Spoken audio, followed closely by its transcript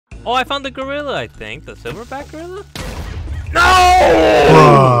Oh, I found the gorilla, I think. The silverback gorilla?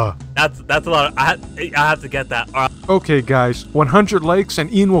 No! That's a lot. I have to get that. Okay, guys. 100 likes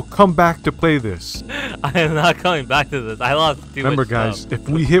and Ian will come back to play this. I am not coming back to this. I lost too Remember, much guys, stuff. if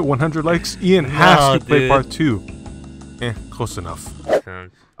we hit 100 likes, Ian has to play dude. part 2. Close enough.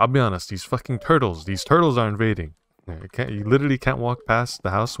 I'll be honest, these fucking turtles. These turtles are invading. You literally can't walk past the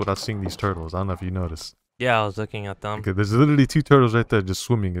house without seeing these turtles. I don't know if you noticed. Yeah, I was looking at them. Okay, there's literally 2 turtles right there just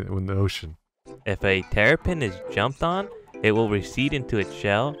swimming in the ocean. If a terrapin is jumped on, it will recede into its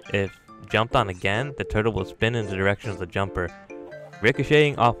shell. If jumped on again, the turtle will spin in the direction of the jumper.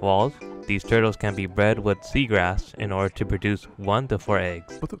 Ricocheting off walls, these turtles can be bred with seagrass in order to produce 1 to 4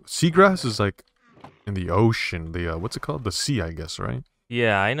 eggs. What the? Seagrass is like in the ocean. The what's it called? The sea, I guess, right?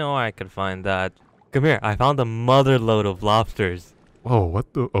 Yeah, I know I could find that. Come here, I found a mother load of lobsters. Oh,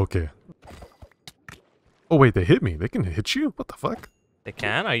 what the? Okay. Oh wait, they hit me. They can hit you? What the fuck? They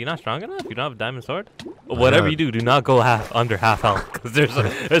can? Are you not strong enough? You don't have a diamond sword? Whatever you do not go under half health, because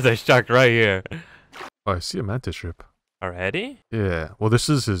there's a shark right here. Oh, I see a mantis shrimp. Already? Yeah. Well, this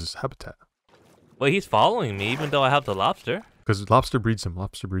is his habitat. Well, he's following me, even though I have the lobster. Because lobster breeds him.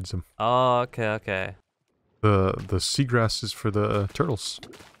 Lobster breeds him. Oh, okay, okay. The seagrass is for the turtles.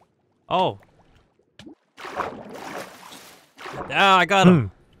 Oh. Ah, I got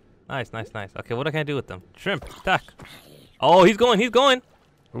him. Nice, nice, nice. Okay, what can I do with them? Shrimp, attack. Oh, he's going, he's going.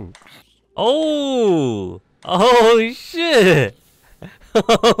 Ooh. Oh. Oh, shit.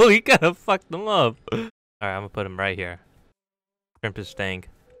 Oh, he kind of fucked them up. All right, I'm going to put him right here. Shrimp is staying.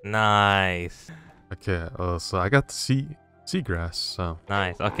 Nice. Okay, so I got the seagrass, so.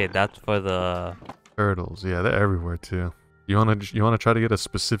 Nice. Okay, that's for the turtles. Yeah, they're everywhere too. You wanna try to get a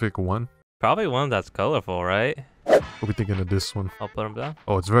specific one? probably one that's colorful, right? What we thinking of this one? I'll put him down.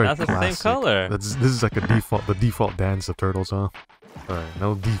 Oh, it's very That's classic. the same color. This is like the default dance of turtles, huh? Alright,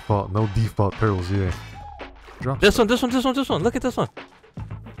 no default turtles here. Drop This one. Look at this one.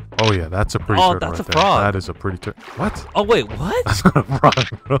 Oh yeah, that's a pretty Oh, turtle that's right a there. frog. That is a pretty turtle. What? Oh, wait, what? That's not a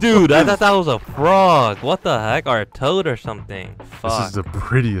frog, bro. Dude, I thought that was a frog. What the heck? Or a toad or something. Fuck. This is the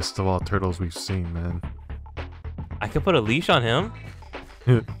prettiest of all turtles we've seen, man. I could put a leash on him.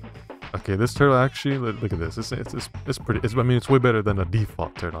 Okay, this turtle actually, look at this. It's pretty. I mean, it's way better than a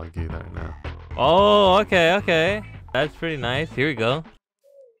default turtle I gave you right now. Oh, okay, okay. That's pretty nice. Here we go.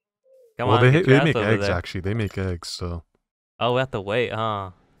 Come Well, on, they get your make ass over eggs there. actually. They make eggs, so. Oh, we have to wait,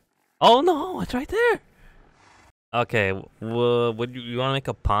 huh? Oh no, it's right there. Okay, well, would you want to make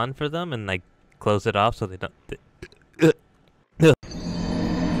a pond for them and like close it off so they don't?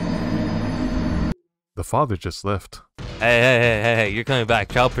 The father just left. Hey! You're coming back.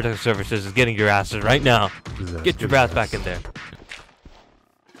 Child Protective Services is getting your asses right now. Get your ass back in there.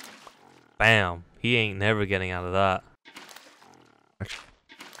 Bam. He ain't never getting out of that.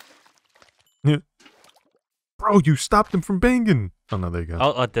 Yeah. Bro, you stopped him from banging. Oh no, there you go.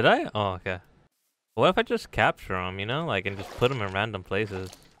 Oh, did I? Oh, okay. What if I just capture him, you know, like, and just put him in random places?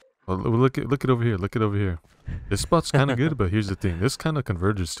 Well, look it over here. Look it over here. This spot's kind of good, but here's the thing. This kind of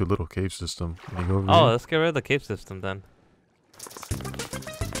converges to a little cave system. When you go over Oh, here. let's get rid of the cave system then.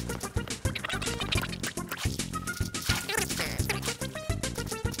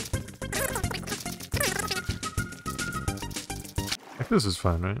 Like, this is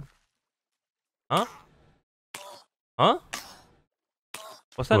fine, right? Huh? Huh?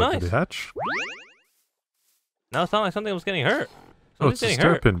 What's that What, noise? did it hatch? No, it's not like something was getting hurt. Oh, it's Something's just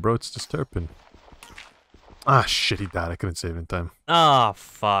getting hurt. terpin, bro. It's just terpin. Ah, shit, he died. I couldn't save in time. Ah,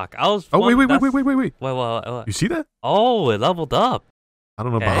 fuck. I was. Oh, wait. Wait. You see that? Oh, it leveled up. I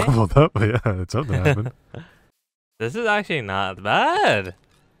don't know Okay. about leveled up, but yeah, it's something happened. This is actually not bad.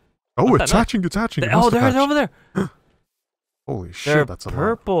 Oh, What's it's that hatching. It's hatching. It Oh, must have they're hatched. over there. Holy shit, They're that's a lot.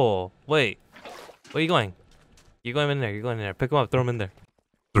 purple. Wait. Where are you going? You're going in there. You're going in there. Pick them up. Throw them in there.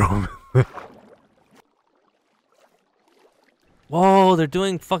 Throw 'em. Whoa, they're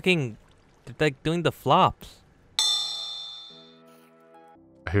doing fucking. They're like doing the flops.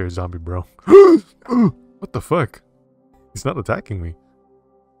 I hear a zombie, bro. What the fuck? He's not attacking me.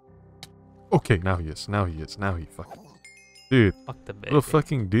 Okay, now he is. Now he fucking. Dude, Fuck the baby. little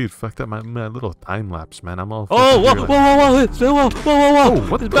fucking dude fucked up my little time lapse, man. I'm all. Oh, fucking whoa, here whoa. Oh,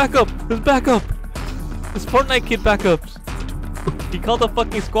 what There's the- backup. There's backup. There's Fortnite kid backups. He called the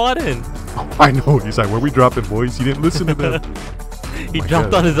fucking squad in. Oh, I know. He's like, where we dropping, boys? He didn't listen to them. He my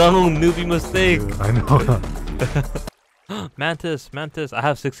dropped God. on his own newbie mistake. Yeah, I know. Mantis. I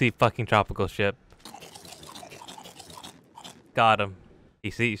have 60 fucking tropical ship. Got him.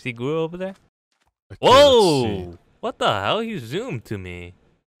 You see Guru over there? Okay, let's see. Whoa! What the hell? He zoomed to me.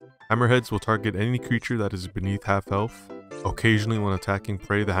 Hammerheads will target any creature that is beneath half health. Occasionally when attacking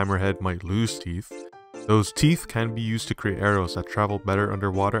prey, the hammerhead might lose teeth. Those teeth can be used to create arrows that travel better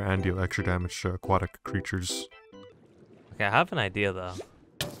underwater and deal extra damage to aquatic creatures. Okay, I have an idea though.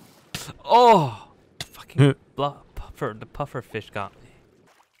 Oh! Fucking puffer, the puffer fish got me.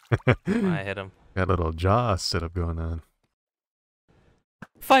 I hit him. Got a little jaw setup going on.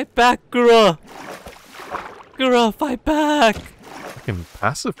 Fight back, Gura! Gura, fight back! Fucking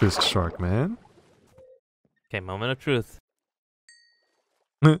pacifist shark, man. Okay, moment of truth.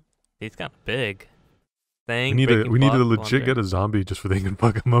 He's kind of big. We need to legit get a zombie just so they can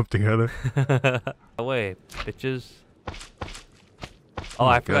fuck them up together. Oh wait, bitches. Oh,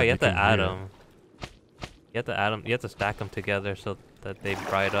 I forgot. You have to add them. You have to add them. You have to stack them together so that they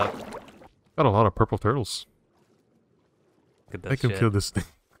bright up. Got a lot of purple turtles. Make him kill this thing.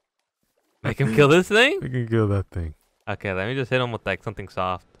 Make him kill this thing? Make him kill that thing. Okay, let me just hit him with like something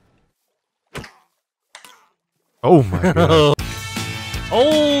soft. Oh my god.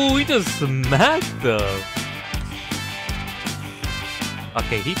 Oh, he just smacked him.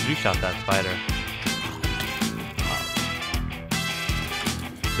 Okay, he three-shot that spider.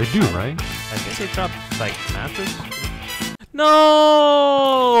 They do, right? I think they dropped like matches.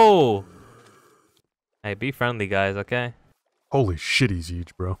 No! Hey, be friendly, guys, okay? Holy shit, he's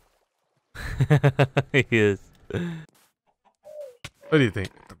huge, bro. He is. What do you think?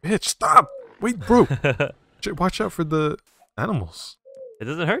 Bitch, stop! Wait, bro! Watch out for the animals. It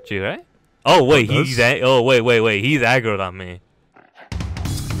doesn't hurt you, right? Oh wait, he's wait, he's aggroed on me.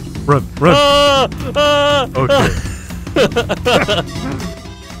 Run! Okay.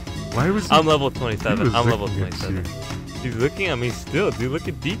 Why was he? I'm level 27. I'm level 27. He's looking at me still, dude. Look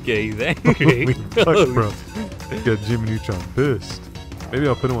at DK, he's angry. Holy fuck, bro. Got Jimmy Neutron pissed. Maybe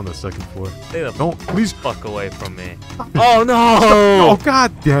I'll put him on the second floor. Don't please fuck away from me. Oh no! Oh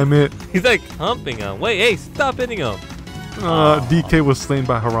god damn it! He's like humping him. Wait, hey, stop hitting him. DK was slain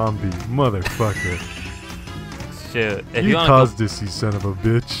by Harambe, motherfucker. Shit. If you caused this, you son of a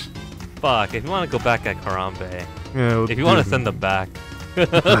bitch. Fuck. If you want to go back like Harambe. Yeah. Well, if you want to send them back. I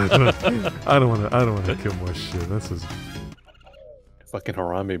don't want to kill more shit. That's just fucking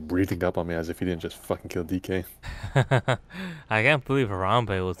Harambe breathing up on me as if he didn't just fucking kill DK. I can't believe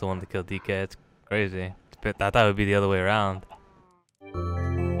Harambe was the one to kill DK. It's crazy. I thought it would be the other way around.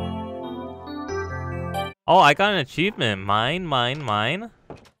 Oh, I got an achievement. Mine.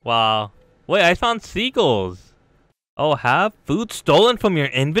 Wow. Wait, I found seagulls. Oh, have food stolen from your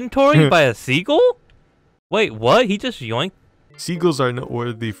inventory by a seagull? Wait, what? He just yoinked? Seagulls are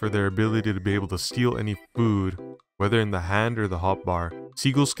noteworthy for their ability to be able to steal any food, whether in the hand or the hotbar.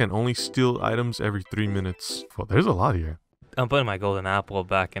 Seagulls can only steal items every 3 minutes. Well, there's a lot here. I'm putting my golden apple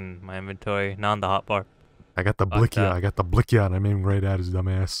back in my inventory, not in the hotbar. I got the Blikia, and I'm aiming right at his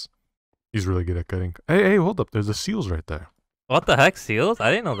dumbass. He's really good at cutting. Hey, hold up. There's the seals right there. What the heck, seals?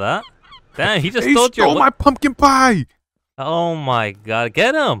 I didn't know that. Damn, he just stole my pumpkin pie! Oh my god,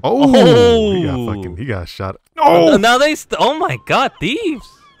 get him! Oh! He got shot. No! Now oh my god, thieves!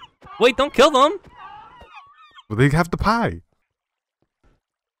 Wait, don't kill them! Well, they have the pie.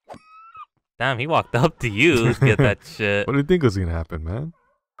 Damn, he walked up to you to get that shit. What do you think was gonna happen, man?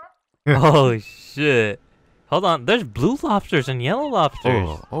 Oh shit. Hold on, there's blue lobsters and yellow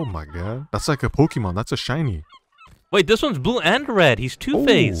lobsters. Oh my god. That's like a Pokemon. That's a shiny. Wait, this one's blue and red. He's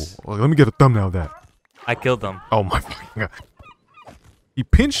Two-Face. Well, let me get a thumbnail of that. I killed him. Oh my fucking god. He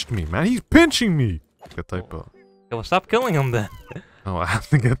pinched me, man. He's pinching me. Good typo. Okay, well, stop killing him then. Oh, I have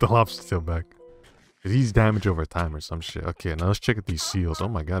to get the lobster tail back. He's damage over time or some shit. Okay, now let's check out these seals. Oh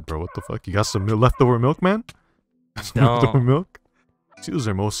my god, bro. What the fuck? You got some leftover milk, man? Some leftover milk? Seals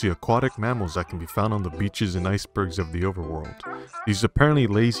are mostly aquatic mammals that can be found on the beaches and icebergs of the overworld. These apparently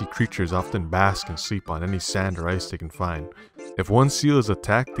lazy creatures often bask and sleep on any sand or ice they can find. If one seal is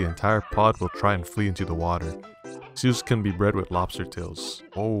attacked, the entire pod will try and flee into the water. Seals can be bred with lobster tails.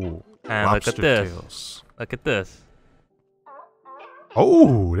 Oh, and lobster look at this. tails. Look at this.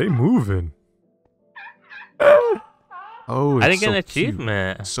 Oh, they moving. Oh, it's I didn't get so an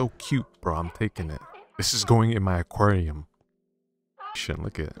achievement. Cute. It's so cute, bro. I'm taking it. This is going in my aquarium. Shit,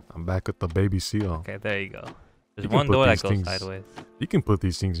 look at it. I'm back with the baby seal. Okay, there you go. There's one door that goes sideways. You can put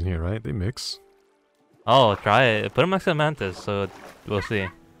these things in here, right? They mix. Oh, try it. Put them next to Mantis, so we'll see.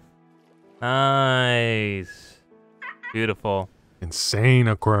 Nice. Beautiful. Insane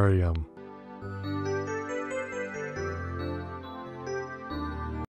aquarium.